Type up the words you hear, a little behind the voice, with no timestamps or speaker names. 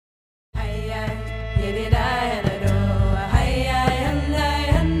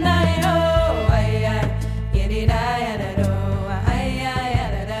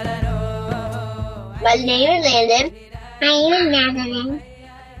My name is Landon. My name is Madeline.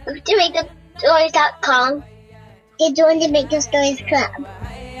 Welcome to MakeUpStories.com. And join the Make Up Stories Club.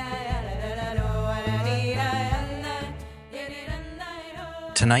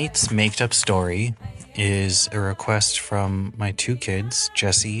 Tonight's Make Up Story is a request from my two kids,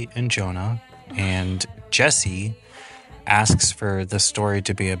 Jesse and Jonah. And Jesse asks for the story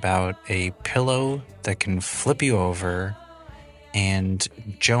to be about a pillow that can flip you over, and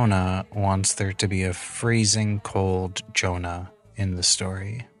Jonah wants there to be a freezing cold Jonah in the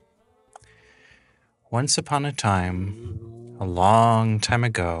story. Once upon a time, a long time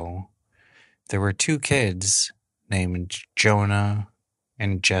ago, there were two kids named Jonah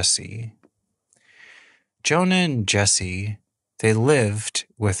and Jesse. Jonah and Jesse, they lived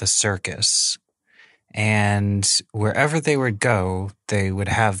with a circus. And wherever they would go, they would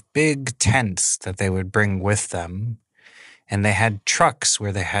have big tents that they would bring with them. And they had trucks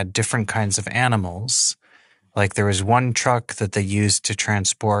where they had different kinds of animals. Like there was one truck that they used to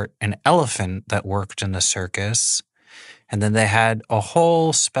transport an elephant that worked in the circus. And then they had a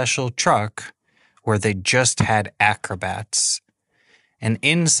whole special truck where they just had acrobats. And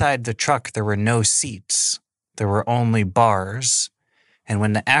inside the truck, there were no seats. There were only bars. And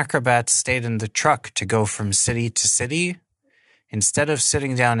when the acrobats stayed in the truck to go from city to city, instead of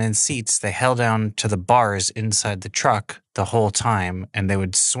sitting down in seats, they held on to the bars inside the truck the whole time, and they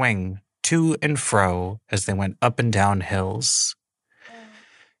would swing to and fro as they went up and down hills.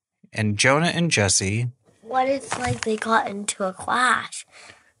 And Jonah and Jesse... What if, they got into a clash?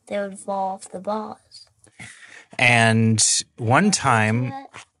 They would fall off the bars. And one time,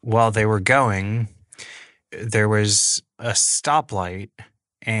 while they were going, there was a stoplight,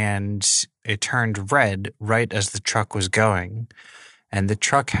 and it turned red right as the truck was going. And the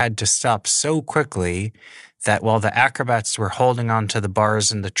truck had to stop so quickly that while the acrobats were holding on to the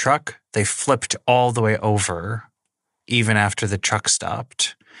bars in the truck, they flipped all the way over, even after the truck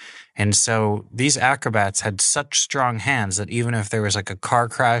stopped. And so these acrobats had such strong hands that even if there was a car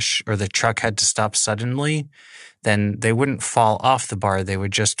crash or the truck had to stop suddenly, then they wouldn't fall off the bar. They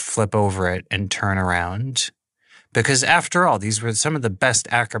would just flip over it and turn around. Because after all, these were some of the best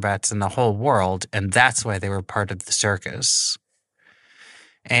acrobats in the whole world, and that's why they were part of the circus.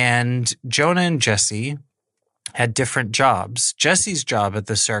 And Jonah and Jesse had different jobs. Jesse's job at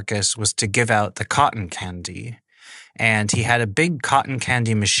the circus was to give out the cotton candy. And he had a big cotton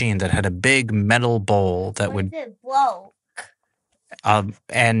candy machine that had a big metal bowl that would... It broke.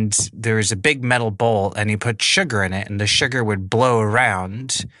 And there was a big metal bowl, and he put sugar in it, and the sugar would blow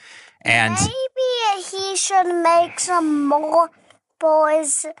around. And maybe he should make some more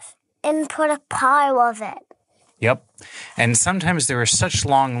boys and put a pile of it. Yep. And sometimes there were such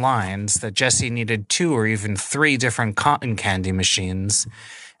long lines that Jesse needed 2 or even 3 different cotton candy machines,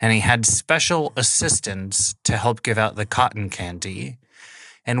 and he had special assistants to help give out the cotton candy.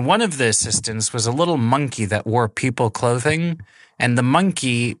 And one of the assistants was a little monkey that wore people clothing, and the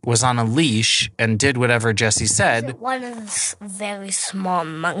monkey was on a leash and did whatever Jesse said. Is it one of the very small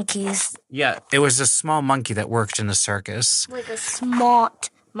monkeys? Yeah, it was a small monkey that worked in the circus. Like a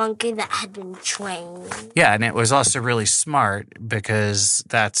smart monkey that had been trained. Yeah, and it was also really smart because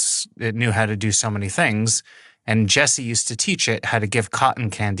it knew how to do so many things. And Jesse used to teach it how to give cotton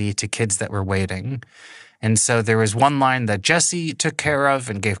candy to kids that were waiting. And so there was one line that Jesse took care of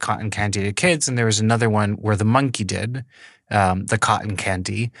and gave cotton candy to kids, and there was another one where the monkey did the cotton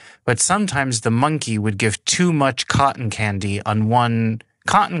candy. But sometimes the monkey would give too much cotton candy on one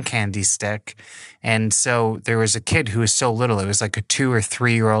cotton candy stick. And so there was a kid who was so little, it was like a 2 or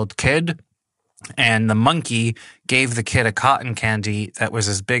 3-year-old kid. And the monkey gave the kid a cotton candy that was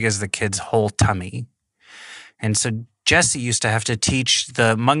as big as the kid's whole tummy. And so Jesse used to have to teach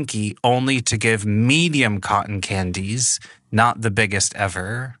the monkey only to give medium cotton candies, not the biggest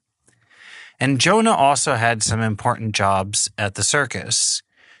ever. And Jonah also had some important jobs at the circus.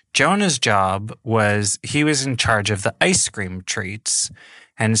 Jonah's job was he was in charge of the ice cream treats.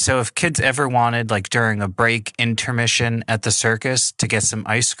 And so if kids ever wanted, during a break intermission at the circus to get some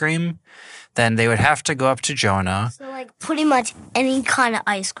ice cream, then they would have to go up to Jonah. So, pretty much any kind of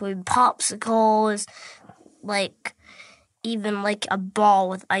ice cream, popsicles, even a ball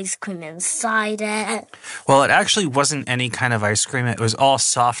with ice cream inside it. Well, it actually wasn't any kind of ice cream. It was all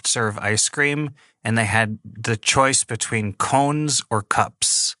soft serve ice cream, and they had the choice between cones or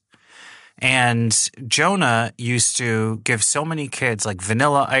cups. And Jonah used to give so many kids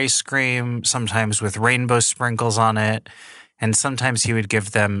vanilla ice cream, sometimes with rainbow sprinkles on it. And sometimes he would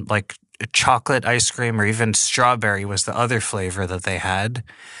give them chocolate ice cream, or even strawberry was the other flavor that they had.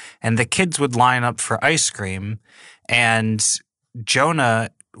 And the kids would line up for ice cream, and Jonah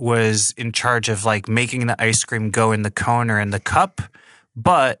was in charge of like making the ice cream go in the cone or in the cup,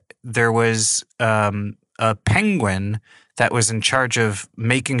 but there was a penguin that was in charge of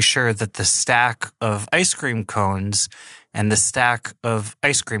making sure that the stack of ice cream cones and the stack of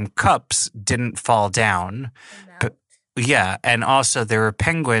ice cream cups didn't fall down. Yeah, and also there were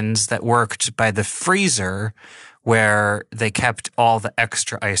penguins that worked by the freezer where they kept all the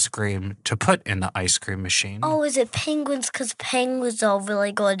extra ice cream to put in the ice cream machine. Oh, is it penguins? Because penguins are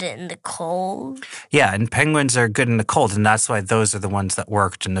really good in the cold. Yeah, and penguins are good in the cold, and that's why those are the ones that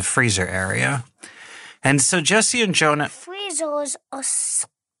worked in the freezer area. And so Jesse and Jonah... Freezers are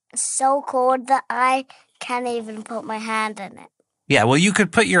so cold that I can't even put my hand in it. Yeah, well, you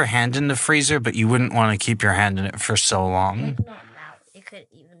could put your hand in the freezer, but you wouldn't want to keep your hand in it for so long. Not now. It could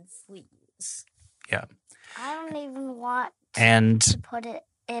even freeze. Yeah. I don't even want to put it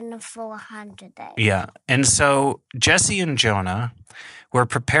in for 100 days. Yeah. And so Jesse and Jonah were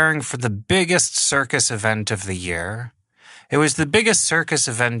preparing for the biggest circus event of the year. It was the biggest circus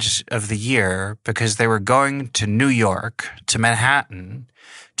event of the year because they were going to New York, to Manhattan,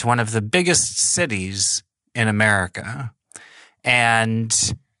 to one of the biggest cities in America. And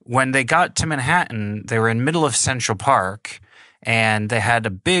when they got to Manhattan, they were in the middle of Central Park, and they had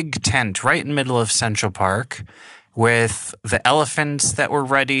a big tent right in the middle of Central Park with the elephants that were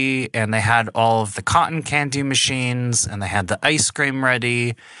ready, and they had all of the cotton candy machines, and they had the ice cream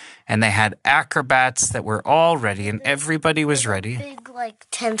ready, and they had acrobats that were all ready, and everybody was ready. Big,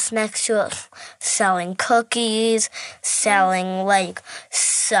 tents next to it, selling cookies, selling,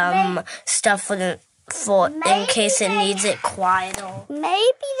 some stuff for in case it needs it quieter. Maybe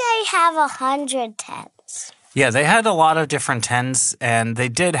they have 100 tents. Yeah, they had a lot of different tents, and they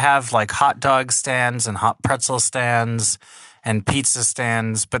did have hot dog stands and hot pretzel stands and pizza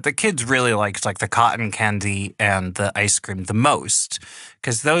stands, but the kids really liked the cotton candy and the ice cream the most,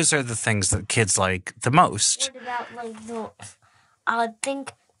 because those are the things that kids like the most. What about I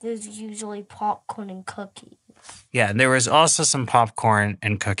think there's usually popcorn and cookies. Yeah, and there was also some popcorn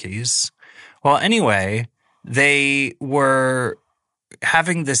and cookies. Well, anyway, they were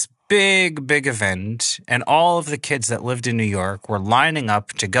having this big event, and all of the kids that lived in New York were lining up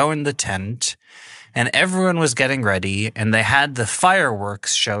to go in the tent, and everyone was getting ready, and they had the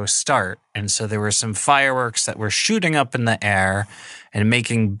fireworks show start. And so there were some fireworks that were shooting up in the air and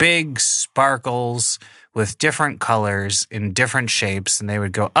making big sparkles with different colors in different shapes, and they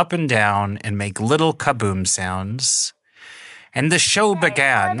would go up and down and make little kaboom sounds. And the show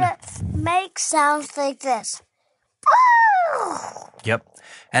began. Make sounds like this. Yep.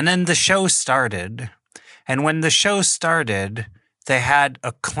 And then the show started. And when the show started, they had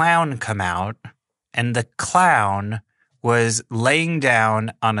a clown come out, and the clown was laying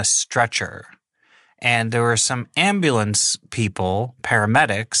down on a stretcher. And there were some ambulance people,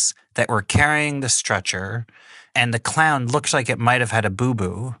 paramedics, that were carrying the stretcher, and the clown looked like it might have had a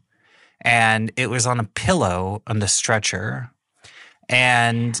boo-boo. And it was on a pillow on the stretcher.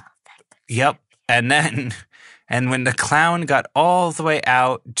 And, yep, and when the clown got all the way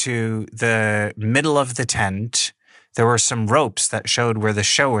out to the middle of the tent, there were some ropes that showed where the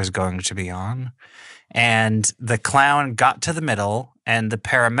show was going to be on. And the clown got to the middle, and the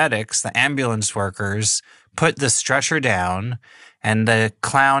paramedics, the ambulance workers, put the stretcher down, and the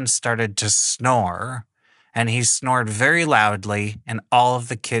clown started to snore. And he snored very loudly, and all of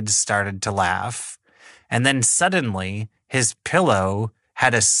the kids started to laugh. And then suddenly, his pillow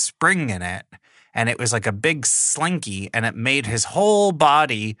had a spring in it, and it was like a big slinky, and it made his whole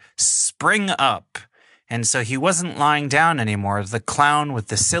body spring up. And so he wasn't lying down anymore. The clown with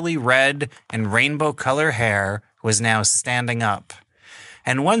the silly red and rainbow color hair was now standing up.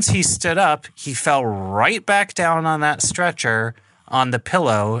 And once he stood up, he fell right back down on that stretcher on the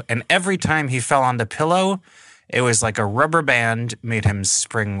pillow. And every time he fell on the pillow, it was like a rubber band made him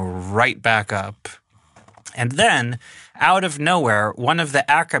spring right back up. And then, out of nowhere, one of the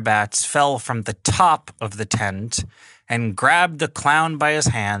acrobats fell from the top of the tent and grabbed the clown by his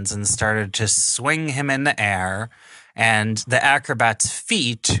hands and started to swing him in the air. And the acrobat's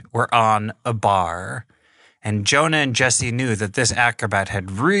feet were on a bar. And Jonah and Jesse knew that this acrobat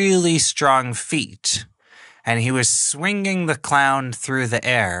had really strong feet. And he was swinging the clown through the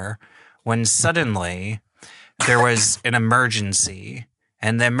air when suddenly there was an emergency.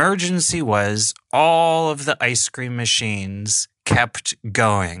 And the emergency was all of the ice cream machines kept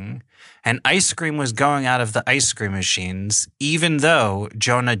going. And ice cream was going out of the ice cream machines, even though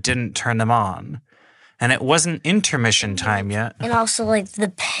Jonah didn't turn them on. And it wasn't intermission time yet. And also,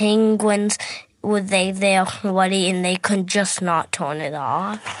 the penguins were they there already and they could just not turn it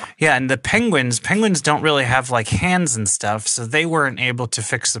off? Yeah, and the penguins don't really have like hands and stuff, so they weren't able to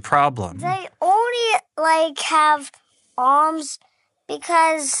fix the problem. They only have arms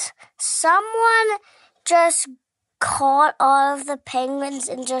because someone just caught all of the penguins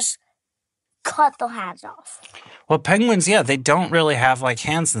and just cut their hands off. Well, penguins, yeah, they don't really have like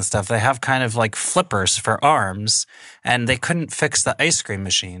hands and stuff. They have kind of like flippers for arms, and they couldn't fix the ice cream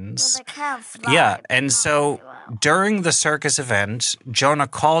machines. Well, they can't fly. Yeah, and so during the circus event, Jonah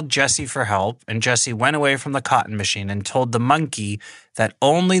called Jessie for help, and Jessie went away from the cotton machine and told the monkey that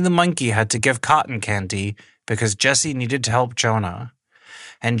only the monkey had to give cotton candy because Jessie needed to help Jonah.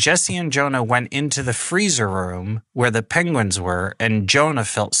 And Jessie and Jonah went into the freezer room where the penguins were, and Jonah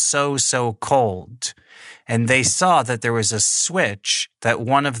felt so cold. And they saw that there was a switch that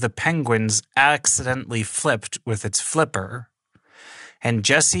one of the penguins accidentally flipped with its flipper. And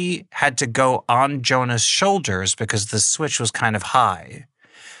Jessie had to go on Jonah's shoulders because the switch was kind of high.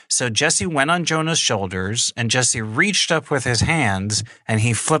 So Jessie went on Jonah's shoulders, and Jessie reached up with his hands, and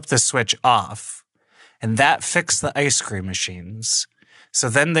he flipped the switch off. And that fixed the ice cream machines. So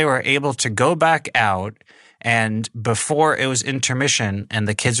then they were able to go back out, and before it was intermission and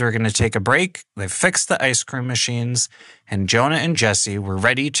the kids were going to take a break, they fixed the ice cream machines, and Jonah and Jessie were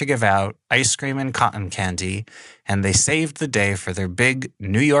ready to give out ice cream and cotton candy, and they saved the day for their big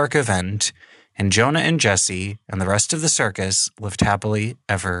New York event, and Jonah and Jessie and the rest of the circus lived happily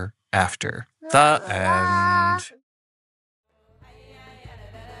ever after. The end.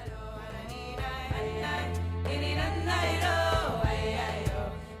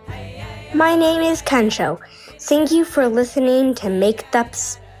 My name is Kensho. Thank you for listening to Make Up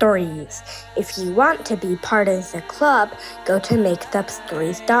Stories. If you want to be part of the club, go to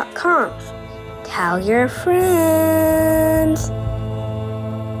makeupstories.com. Tell your friends.